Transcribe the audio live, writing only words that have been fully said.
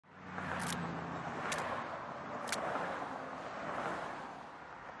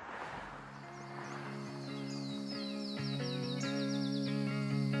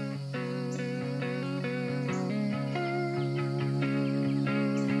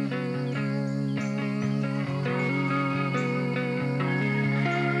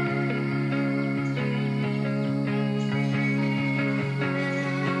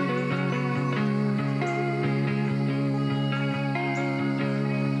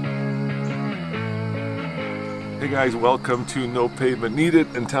Hey guys, welcome to No Pavement Needed.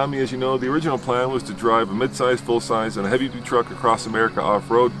 And Tommy, as you know, the original plan was to drive a mid-size, full-size, and a heavy-duty truck across America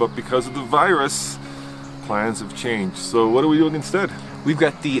off-road, but because of the virus, plans have changed. So what are we doing instead? We've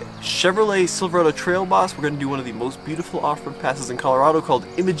got the Chevrolet Silverado Trail Boss. We're going to do one of the most beautiful off-road passes in Colorado called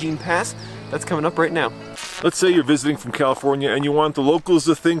Imogene Pass. That's coming up right now. Let's say you're visiting from California and you want the locals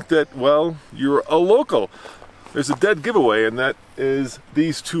to think that, well, you're a local. There's a dead giveaway, and that is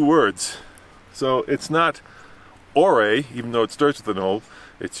these two words. So it's not Ore, even though it starts with an O,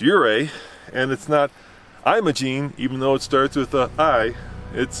 it's Ure, and it's not Imogene, even though it starts with a I,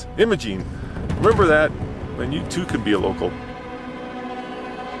 it's Imogene. Remember that, and you too can be a local.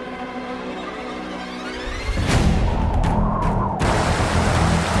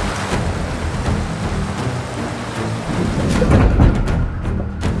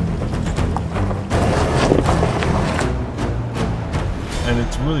 And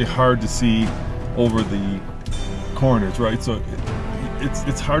it's really hard to see over the corners, right? So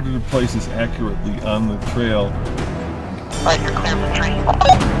it's harder to place this accurately on the trail. Right, you're clear for tree.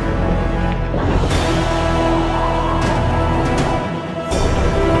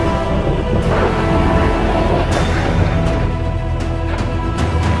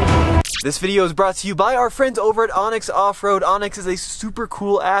 This video is brought to you by our friends over at Onyx Off-Road. Onyx is a super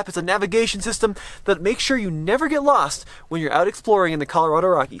cool app. It's a navigation system that makes sure you never get lost when you're out exploring in the Colorado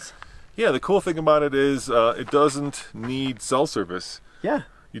Rockies. Yeah, the cool thing about it is it doesn't need cell service. Yeah.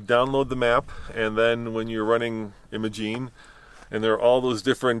 You download the map, and then when you're running Imogene, and there are all those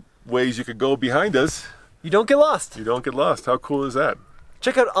different ways you could go behind us, You don't get lost. you don't get lost. How cool is that?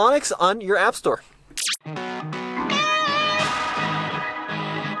 Check out Onyx on your app store.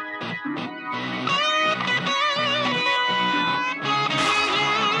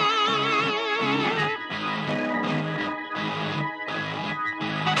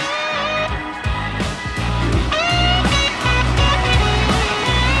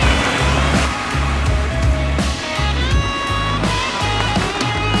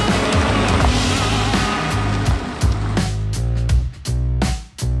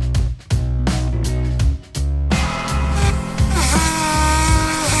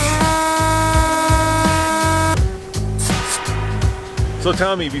 So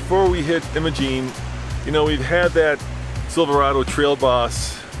Tommy, before we hit Imogene, you know, we've had that Silverado Trail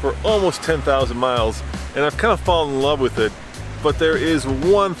Boss for almost 10,000 miles, and I've kind of fallen in love with it, but there is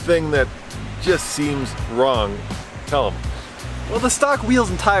one thing that just seems wrong. Tell them. Well, the stock wheels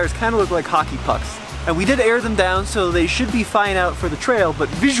and tires kind of look like hockey pucks. And we did air them down, so they should be fine out for the trail, but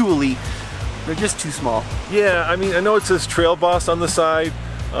visually, they're just too small. Yeah, I mean, I know it says Trail Boss on the side,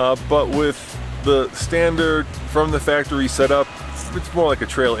 but with the standard from the factory setup, it's more like a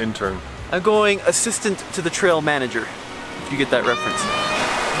trail intern. I'm going assistant to the trail manager, if you get that reference.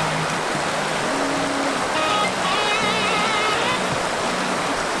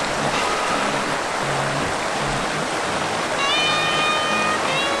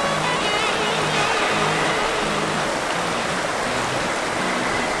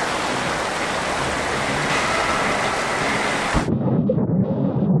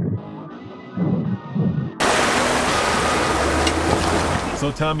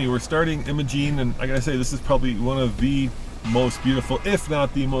 So Tommy, we're starting Imogene, and I gotta say, this is probably one of the most beautiful, if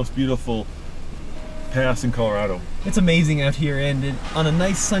not the most beautiful, pass in Colorado. It's amazing out here, and on a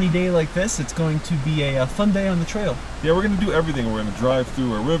nice sunny day like this, it's going to be a fun day on the trail. Yeah, we're gonna do everything. We're gonna drive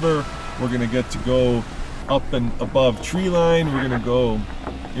through a river, we're gonna get to go up and above tree line, we're gonna go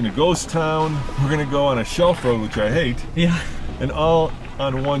in a ghost town, we're gonna go on a shelf road, which I hate, Yeah. and all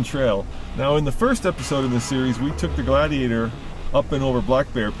on one trail. Now, in the first episode of this series, we took the Gladiator up and over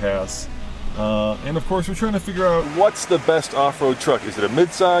Black Bear Pass, and of course we're trying to figure out what's the best off-road truck. Is it a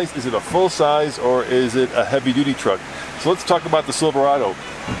mid-size, is it a full-size, or is it a heavy-duty truck? So let's talk about the Silverado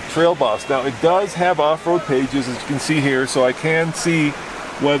Trail Boss. Now, it does have off-road pages, as you can see here, so I can see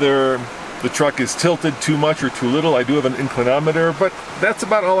whether the truck is tilted too much or too little. I do have an inclinometer, but that's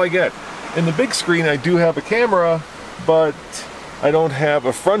about all I get. In the big screen, I do have a camera, but I don't have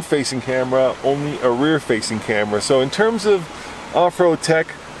a front-facing camera, only a rear-facing camera. So in terms of off-road tech,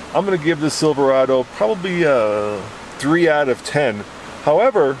 I'm going to give this Silverado probably a 3 out of 10.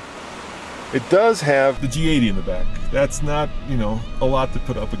 However, it does have the G80 in the back. That's not, you know, a lot to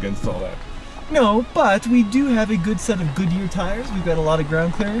put up against all that. No, but we do have a good set of Goodyear tires. We've got a lot of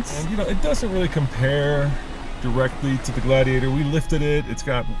ground clearance. And you know, it doesn't really compare directly to the Gladiator. We lifted it. It's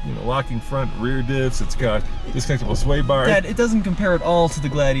got, you know, locking front rear diffs. It's got disconnectable sway bar. Dad, it doesn't compare at all to the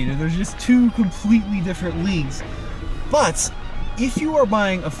Gladiator. There's just two completely different leagues. But if you are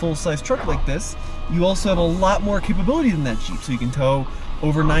buying a full-size truck like this, you also have a lot more capability than that Jeep. So you can tow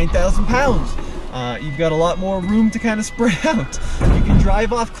over 9,000 pounds. You've got a lot more room to kind of spread out. You can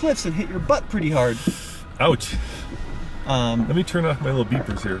drive off cliffs and hit your butt pretty hard. Ouch. Let me turn off my little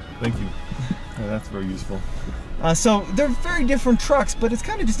beepers here. Thank you. Oh, that's very useful. So they're very different trucks, but it's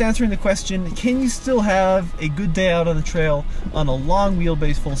kind of just answering the question, can you still have a good day out on the trail on a long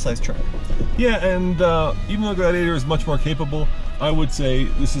wheelbase full-size truck? Yeah, and even though the Gladiator is much more capable, I would say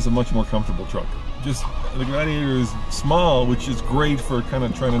this is a much more comfortable truck. Just the Gladiator is small, which is great for kind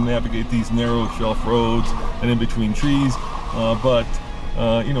of trying to navigate these narrow shelf roads and in between trees, but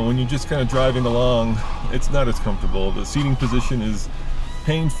you know, when you're just kind of driving along, it's not as comfortable. The seating position is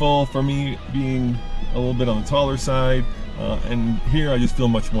painful for me, being a little bit on the taller side, and here I just feel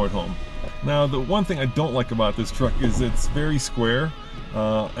much more at home. Now, the one thing I don't like about this truck is it's very square,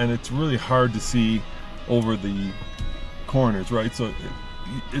 and it's really hard to see over the corners, right? So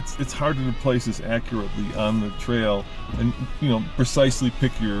it's harder to place this accurately on the trail and, you know, precisely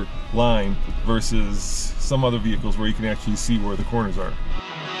pick your line versus some other vehicles where you can actually see where the corners are.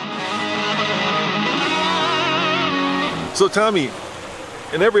 So Tommy,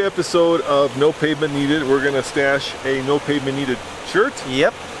 in every episode of No Pavement Needed, we're going to stash a No Pavement Needed shirt.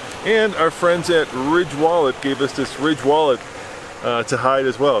 Yep. And our friends at Ridge Wallet gave us this Ridge Wallet to hide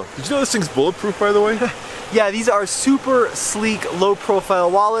as well. Did you know this thing's bulletproof, by the way? Yeah, these are super sleek, low-profile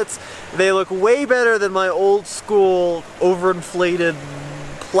wallets. They look way better than my old school, overinflated,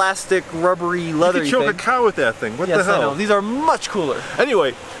 plastic, rubbery, leathery You could choke thing. a cow with that thing. What yes, the hell? I know. These are much cooler.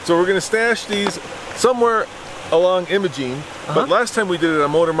 Anyway, so we're going to stash these somewhere along Imogene, but last time we did it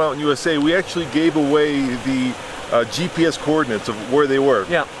on Motor Mountain USA, we actually gave away the GPS coordinates of where they were.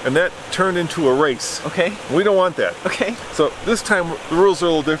 Yeah. And that turned into a race. Okay. We don't want that. Okay. So this time the rules are a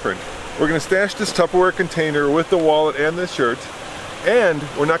little different. We're going to stash this Tupperware container with the wallet and this shirt, and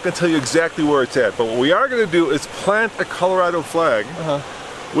we're not going to tell you exactly where it's at, but what we are going to do is plant a Colorado flag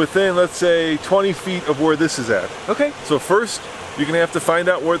within, let's say, 20 feet of where this is at. Okay. So first, you're going to have to find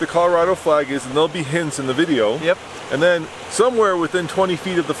out where the Colorado flag is, and there'll be hints in the video. Yep. And then somewhere within 20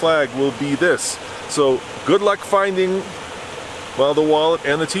 feet of the flag will be this. So good luck finding, well, the wallet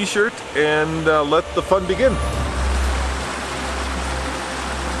and the t-shirt, and let the fun begin.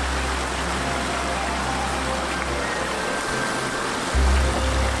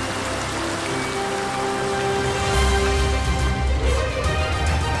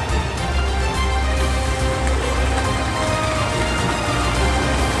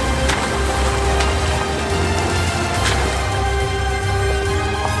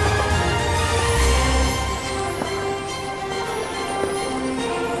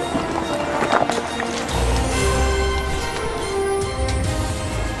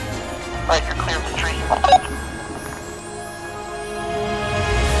 Right, you're clear of the tree.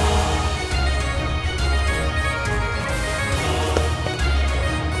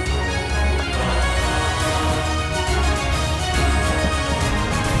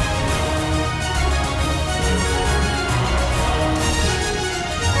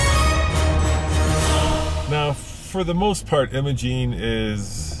 Now, for the most part, Imogene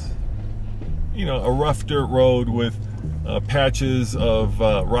is, you know, a rough dirt road with patches of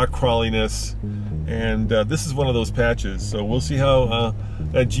rock crawliness, and this is one of those patches. So we'll see how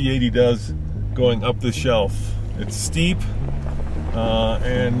that G80 does going up the shelf. It's steep,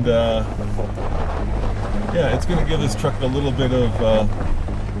 and yeah, it's going to give this truck a little bit of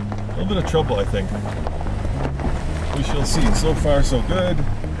trouble, I think. We shall see. So far, so good.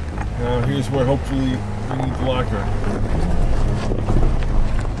 Now here's where hopefully we need the locker.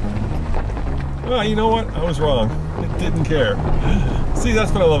 Well, you know what? I was wrong. It didn't care. See,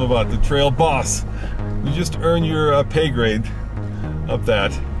 that's what I love about the trail boss. You just earn your pay grade up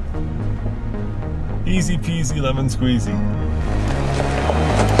that. Easy peasy lemon squeezy.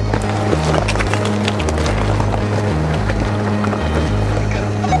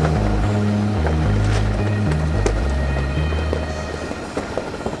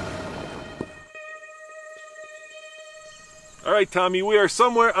 All right, Tommy, we are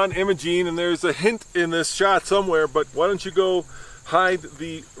somewhere on Imogene, and there's a hint in this shot somewhere, but why don't you go hide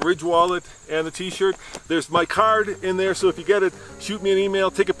the Ridge wallet and the t-shirt. There's my card in there, so if you get it, shoot me an email,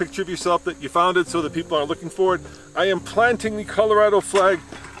 take a picture of yourself that you found it so that people aren't looking for it. I am planting the Colorado flag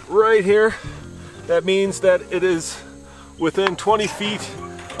right here. That means that it is within 20 feet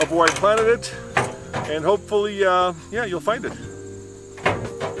of where I planted it, and hopefully, yeah, you'll find it.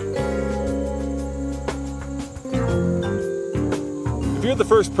 If you're the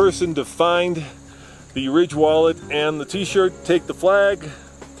first person to find the Ridge wallet and the t-shirt, take the flag,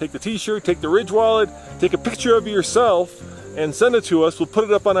 take the t-shirt, take the Ridge wallet, take a picture of yourself and send it to us. We'll put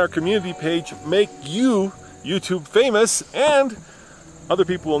it up on our community page, make you YouTube famous, and other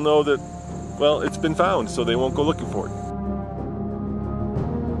people will know that, well, it's been found, so they won't go looking for it.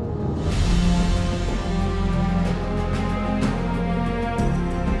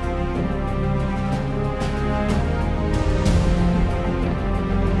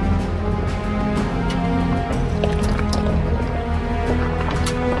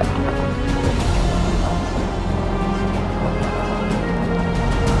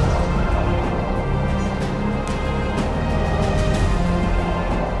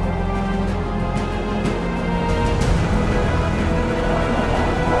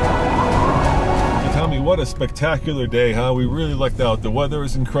 What a spectacular day, huh? We really lucked out. The weather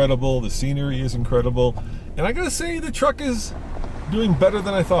is incredible, the scenery is incredible, and I gotta say the truck is doing better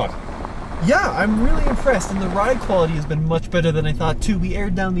than I thought. Yeah, I'm really impressed, and the ride quality has been much better than I thought too. We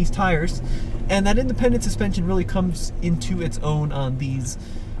aired down these tires, and that independent suspension really comes into its own on these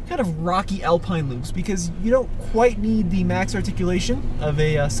kind of rocky alpine loops, because you don't quite need the max articulation of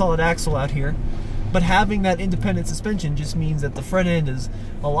a solid axle out here. But having that independent suspension just means that the front end is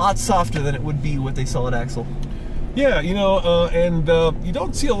a lot softer than it would be with a solid axle. Yeah, you know, and you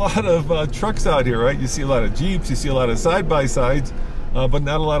don't see a lot of trucks out here, right? You see a lot of Jeeps, you see a lot of side-by-sides, but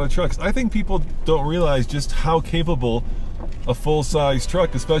not a lot of trucks. I think people don't realize just how capable a full-size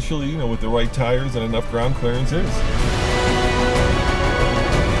truck, especially, you know, with the right tires and enough ground clearance is.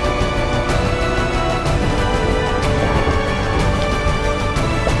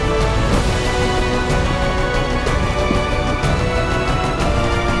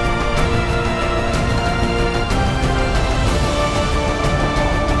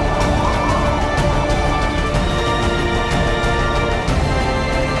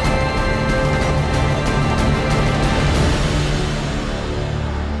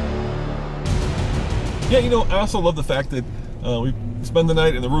 Yeah, you know, I also love the fact that we spend the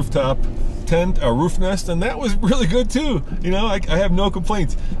night in the rooftop tent, our roof nest, and that was really good too. You know, I have no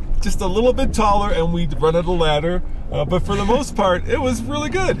complaints. Just a little bit taller, and we'd run out a ladder, but for the most part, it was really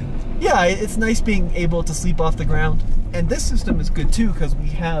good. Yeah, it's nice being able to sleep off the ground, and this system is good too because we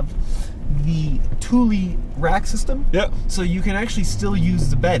have the Thule rack system. Yeah. So you can actually still use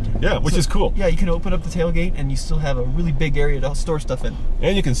the bed. Yeah, which is cool. Yeah, you can open up the tailgate and you still have a really big area to store stuff in.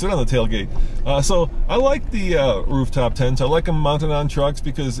 And you can sit on the tailgate. So I like the rooftop tents. I like them mounted on trucks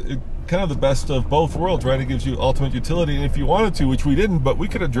because it kind of the best of both worlds, right? It gives you ultimate utility, and if you wanted to, which we didn't, but we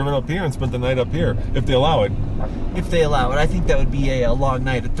could have driven up here and spent the night up here if they allow it. If they allow it. I think that would be a long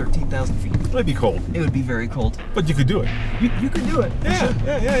night at 13,000 feet. It might be cold. It would be very cold. But you could do it. You could do it. Yeah, sure.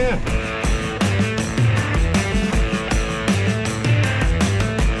 yeah.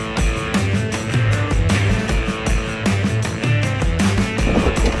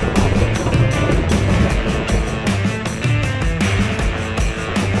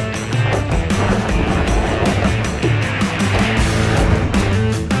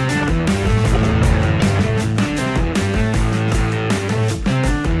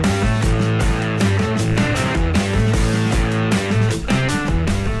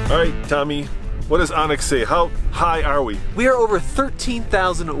 All right, Tommy, what does Onyx say? How high are we? We are over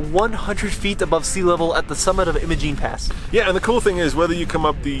 13,100 feet above sea level at the summit of Imogene Pass. Yeah, and the cool thing is, whether you come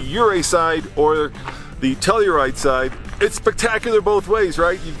up the Ouray side or the Telluride side, it's spectacular both ways,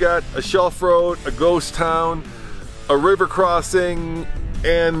 right? You've got a shelf road, a ghost town, a river crossing,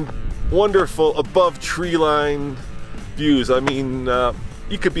 and wonderful above tree line views. I mean,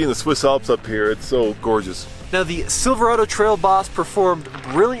 you could be in the Swiss Alps up here. It's so gorgeous. Now, the Silverado Trail Boss performed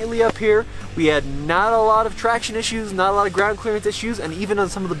brilliantly up here. We had not a lot of traction issues, not a lot of ground clearance issues, and even on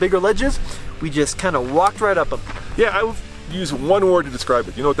some of the bigger ledges, we just kind of walked right up them. Yeah, I would use one word to describe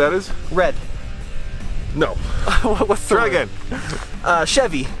it. You know what that is? Red. No. What's the Try word? again.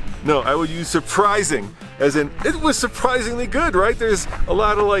 Chevy. No, I would use surprising, as in it was surprisingly good, right? There's a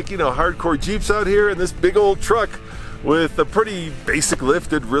lot of, like, you know, hardcore Jeeps out here, and this big old truck with a pretty basic lift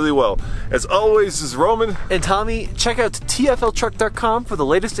did really well. As always, this is Roman. And Tommy. Check out tfltruck.com for the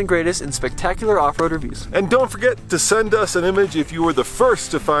latest and greatest in spectacular off-road reviews. And don't forget to send us an image if you were the first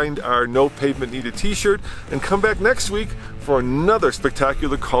to find our No Pavement Needed t-shirt, and come back next week for another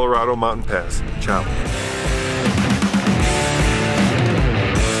spectacular Colorado mountain pass. Ciao.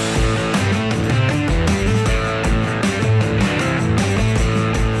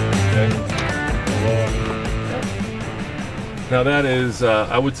 Now that is,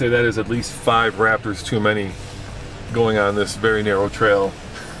 I would say that is at least 5 Raptors too many going on this very narrow trail,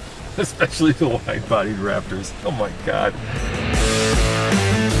 especially the wide-bodied Raptors. Oh my God.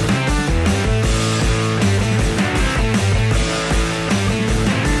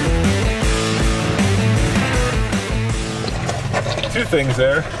 Two things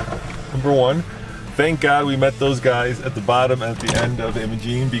there. Number one, thank God we met those guys at the bottom at the end of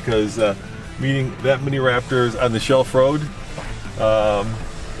Imogene, because meeting that many raptors on the Shelf Road,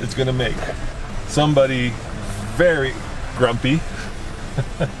 it's gonna make somebody very grumpy.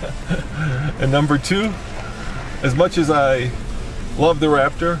 And number two, as much as I love the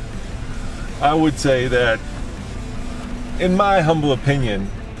Raptor, I would say that, in my humble opinion,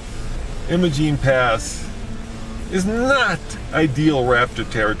 Imogene Pass is not ideal Raptor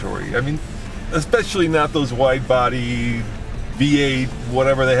territory. I mean, especially not those wide body V8,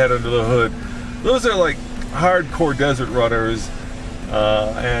 whatever they had under the hood. Those are like hardcore desert runners.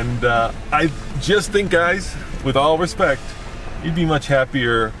 I just think, guys, with all respect, you'd be much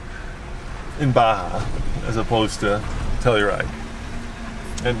happier in Baja as opposed to Telluride.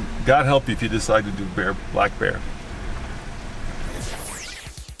 And God help you if you decide to do Black Bear.